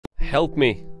help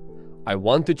me. I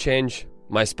want to change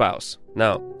my spouse.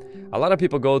 Now, a lot of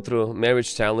people go through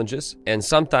marriage challenges, and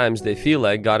sometimes they feel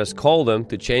like God has called them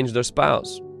to change their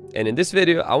spouse. And in this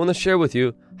video, I want to share with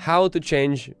you how to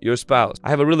change your spouse. I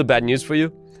have a really bad news for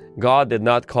you. God did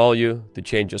not call you to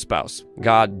change your spouse.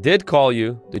 God did call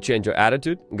you to change your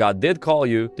attitude. God did call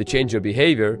you to change your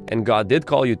behavior. And God did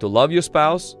call you to love your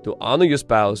spouse, to honor your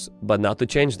spouse, but not to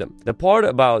change them. The part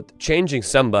about changing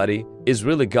somebody is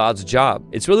really God's job.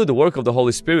 It's really the work of the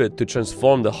Holy Spirit to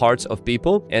transform the hearts of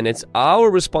people, and it's our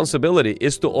responsibility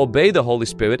is to obey the Holy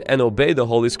Spirit and obey the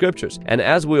Holy Scriptures. And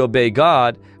as we obey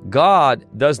God, God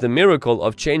does the miracle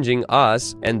of changing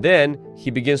us, and then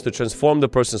He begins to transform the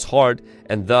person's heart,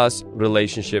 and thus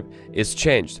relationship is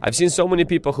changed. I've seen so many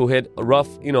people who hit rough,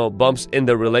 bumps in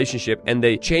their relationship, and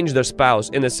they change their spouse.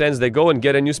 In a sense, they go and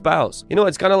get a new spouse.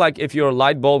 It's kind of like if your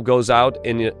light bulb goes out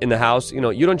in the house,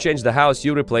 you don't change the house,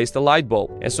 you replace the light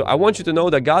bulb. And so I want you to know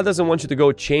that God doesn't want you to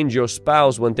go change your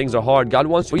spouse when things are hard. God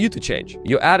wants for you to change,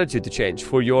 your attitude to change,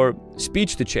 for your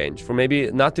speech to change, for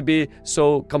maybe not to be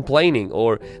so complaining,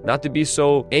 or not to be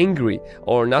so angry,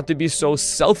 or not to be so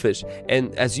selfish.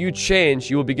 And as you change,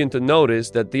 you will begin to notice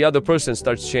that the other person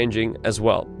starts changing as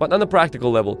well. But on a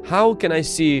practical level, how can I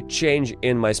see change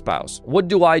in my spouse? What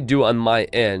do I do on my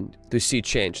end to see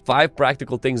change? 5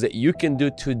 practical things that you can do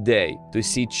today to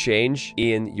see change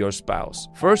in your spouse.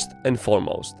 First and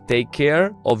foremost, take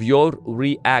care of your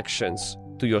reactions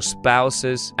to your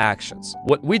spouse's actions.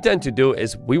 What we tend to do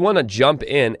is we want to jump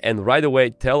in and right away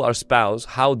tell our spouse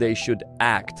how they should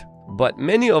act. But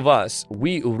many of us,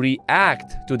 we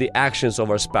react to the actions of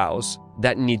our spouse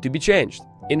that need to be changed.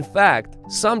 In fact,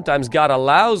 sometimes God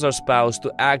allows our spouse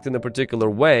to act in a particular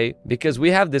way because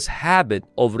we have this habit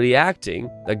of reacting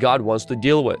that God wants to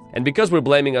deal with. And because we're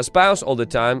blaming our spouse all the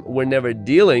time, we're never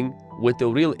dealing with the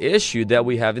real issue that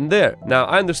we have in there. Now,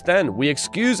 I understand we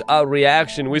excuse our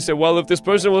reaction. We say, well, if this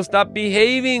person will stop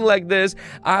behaving like this,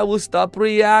 I will stop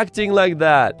reacting like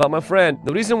that. But my friend,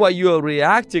 the reason why you are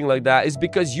reacting like that is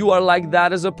because you are like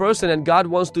that as a person, and God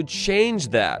wants to change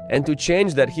that. And to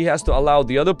change that, He has to allow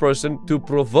the other person to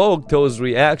provoke those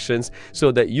reactions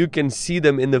so that you can see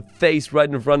them in the face right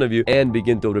in front of you and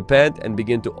begin to repent and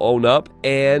begin to own up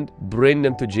and bring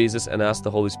them to Jesus and ask the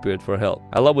Holy Spirit for help.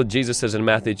 I love what Jesus says in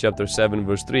Matthew chapter 7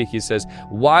 verse 3. He says,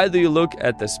 why do you look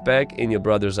at the speck in your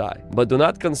brother's eye, but do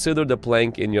not consider the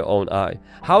plank in your own eye?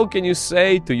 How can you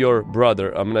say to your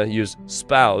brother, I'm going to use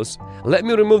spouse, let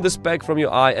me remove the speck from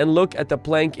your eye, and look at the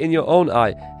plank in your own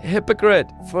eye? Hypocrite.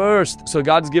 First, so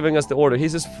God's giving us the order. He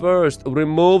says, first,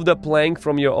 remove the plank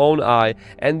from your own eye,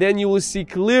 and then you will see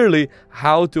clearly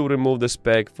how to remove the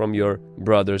speck from your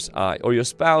brother's eye or your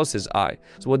spouse's eye.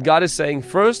 So what God is saying,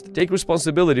 first, take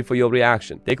responsibility for your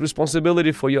reaction. Take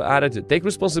responsibility for your attitude. Take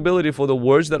responsibility for the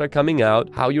words that are coming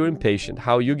out, how you're impatient,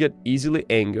 how you get easily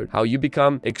angered, how you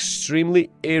become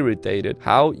extremely irritated,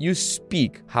 how you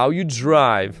speak, how you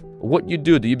drive, what you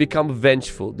do. Do you become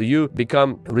vengeful? Do you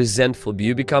become resentful? Do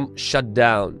you become shut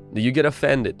down? Do you get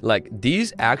offended? Like,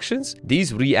 these actions,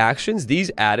 these reactions, these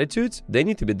attitudes, they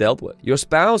need to be dealt with. Your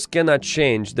spouse cannot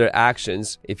change their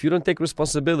actions if you don't take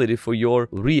responsibility for your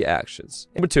reactions.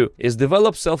 Number 2 is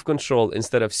develop self-control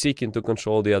instead of seeking to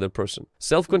control the other person.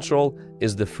 Self-control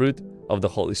is the fruit of the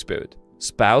Holy Spirit.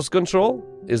 Spouse control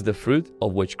is the fruit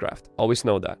of witchcraft. Always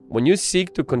know that. When you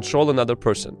seek to control another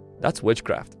person, that's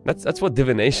witchcraft. That's what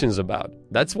divination is about.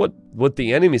 That's what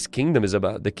the enemy's kingdom is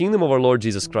about. The kingdom of our Lord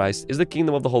Jesus Christ is the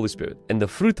kingdom of the Holy Spirit. And the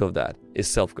fruit of that is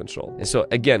self-control. And so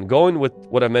again, going with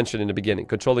what I mentioned in the beginning,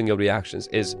 controlling your reactions,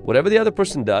 is whatever the other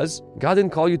person does, God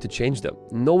didn't call you to change them.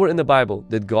 Nowhere in the Bible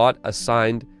did God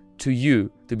assign to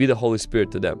you to be the Holy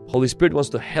Spirit to them. Holy Spirit wants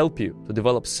to help you to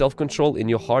develop self-control in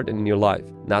your heart and in your life,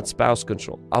 not spouse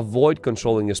control. Avoid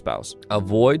controlling your spouse.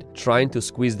 Avoid trying to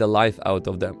squeeze the life out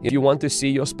of them. If you want to see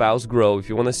your spouse grow, if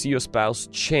you want to see your spouse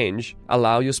change,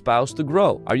 allow your spouse to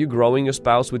grow. Are you growing your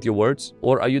spouse with your words,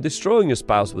 or are you destroying your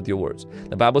spouse with your words?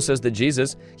 The Bible says that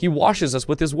Jesus, He washes us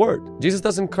with His word. Jesus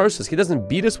doesn't curse us. He doesn't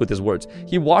beat us with His words.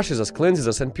 He washes us, cleanses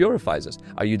us, and purifies us.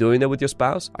 Are you doing that with your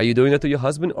spouse? Are you doing that to your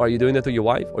husband? Or are you doing that to your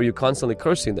wife? Or are you constantly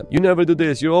cursing them? You never do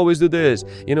this. You always do this.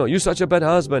 You're such a bad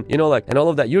husband. And all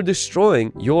of that. You're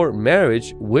destroying your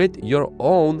marriage with your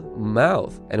own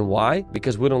mouth. And why?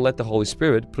 Because we don't let the Holy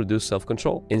Spirit produce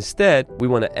self-control. Instead, we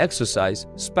want to exercise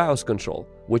spouse control,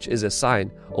 which is a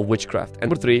sign of witchcraft. And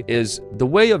number 3 is the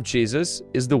way of Jesus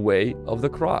is the way of the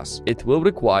cross. It will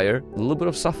require a little bit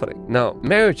of suffering. Now,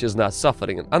 marriage is not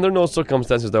suffering. And under no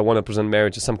circumstances do I want to present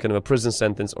marriage as some kind of a prison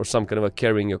sentence or some kind of a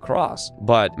carrying your cross.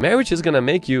 But marriage is going to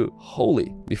make you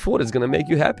holy before it's going to make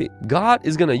you happy. God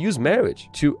is going to use marriage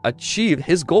to achieve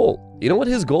His goal. You know what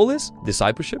his goal is?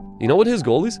 Discipleship. You know what his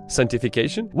goal is?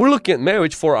 Sanctification. We're looking at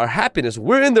marriage for our happiness.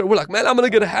 We're in there. We're like, man, I'm going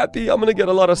to get happy. I'm going to get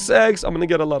a lot of sex. I'm going to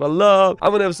get a lot of love. I'm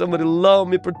going to have somebody love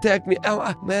me, protect me.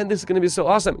 Oh, man, this is going to be so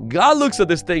awesome. God looks at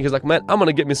this thing. He's like, man, I'm going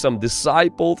to get me some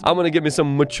disciples. I'm going to get me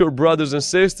some mature brothers and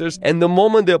sisters. And the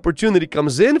moment the opportunity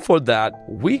comes in for that,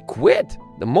 we quit.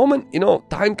 The moment,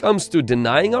 time comes to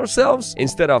denying ourselves,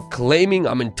 instead of claiming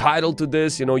I'm entitled to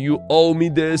this, you owe me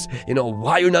this,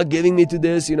 why you're not giving me to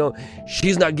this,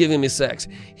 she's not giving me sex,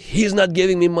 he's not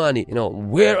giving me money,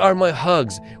 where are my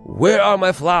hugs, where are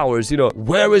my flowers,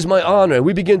 where is my honor?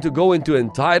 We begin to go into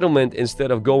entitlement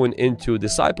instead of going into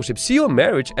discipleship. See your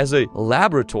marriage as a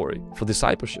laboratory for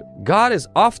discipleship. God is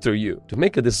after you to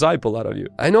make a disciple out of you.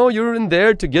 I know you're in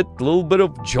there to get a little bit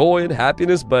of joy and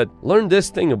happiness, but learn this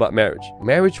thing about marriage.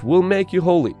 Marriage will make you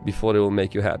holy before it will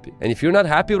make you happy. And if you're not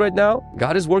happy right now,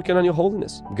 God is working on your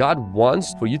holiness. God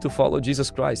wants for you to follow Jesus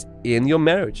Christ in your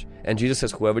marriage. And Jesus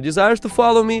says, whoever desires to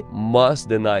follow me must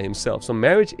deny himself. So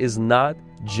marriage is not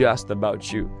just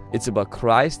about you. It's about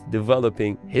Christ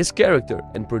developing his character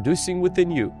and producing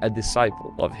within you a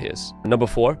disciple of his. Number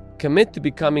 4, commit to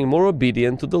becoming more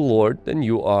obedient to the Lord than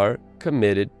you are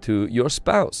committed to your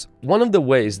spouse. One of the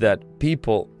ways that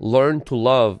people learn to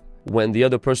love when the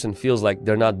other person feels like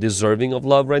they're not deserving of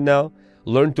love right now,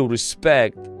 learn to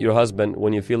respect your husband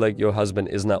when you feel like your husband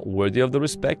is not worthy of the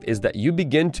respect, is that you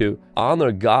begin to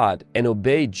honor God and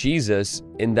obey Jesus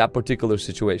in that particular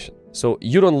situation. So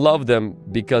you don't love them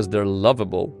because they're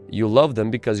lovable. You love them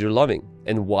because you're loving.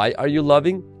 And why are you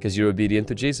loving? Because you're obedient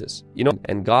to Jesus.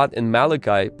 And God in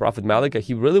Malachi, Prophet Malachi,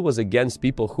 he really was against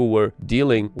people who were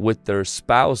dealing with their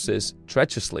spouses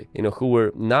treacherously, who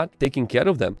were not taking care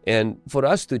of them. And for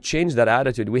us to change that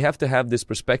attitude, we have to have this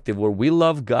perspective where we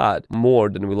love God more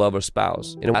than we love our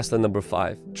spouse. Lesson number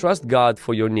 5, trust God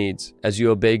for your needs as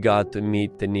you obey God to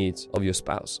meet the needs of your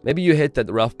spouse. Maybe you hit that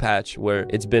rough patch where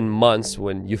it's been months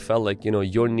when you felt like,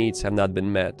 your needs have not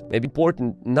been met. Maybe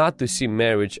important not to see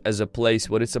marriage as a place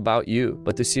where it's about you,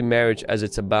 but to see marriage as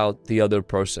it's about the other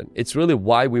person. It's really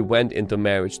why we went into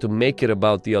marriage, to make it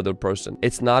about the other person.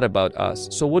 It's not about us.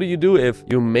 So what do you do if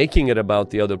you're making it about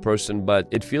the other person, but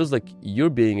it feels like you're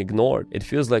being ignored? It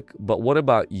feels like, but what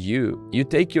about you? You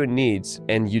take your needs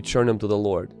and you turn them to the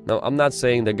Lord. Now, I'm not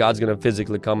saying that God's going to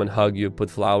physically come and hug you, put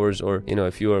flowers, or,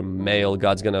 if you're a male,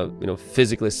 God's going to,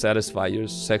 physically satisfy your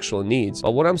sexual needs.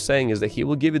 But what I'm saying is that he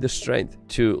will give you the strength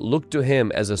to look to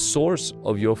him as a source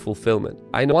of your fulfillment.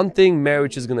 I know one thing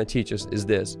marriage is going to teach us is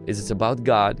this, it's about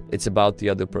God, it's about the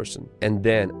other person. And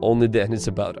then, only then, it's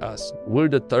about us. We're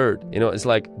the third. It's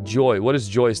like joy. What does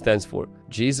joy stands for?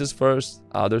 Jesus first,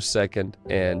 others second,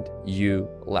 and you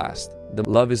last. The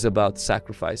love is about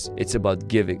sacrifice. It's about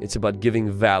giving. It's about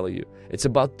giving value. It's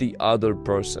about the other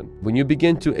person. When you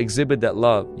begin to exhibit that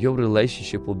love, your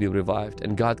relationship will be revived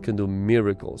and God can do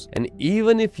miracles. And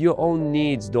even if your own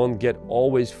needs don't get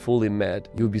always fully met,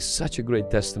 you'll be such a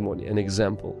great testimony, an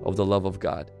example of the love of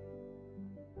God.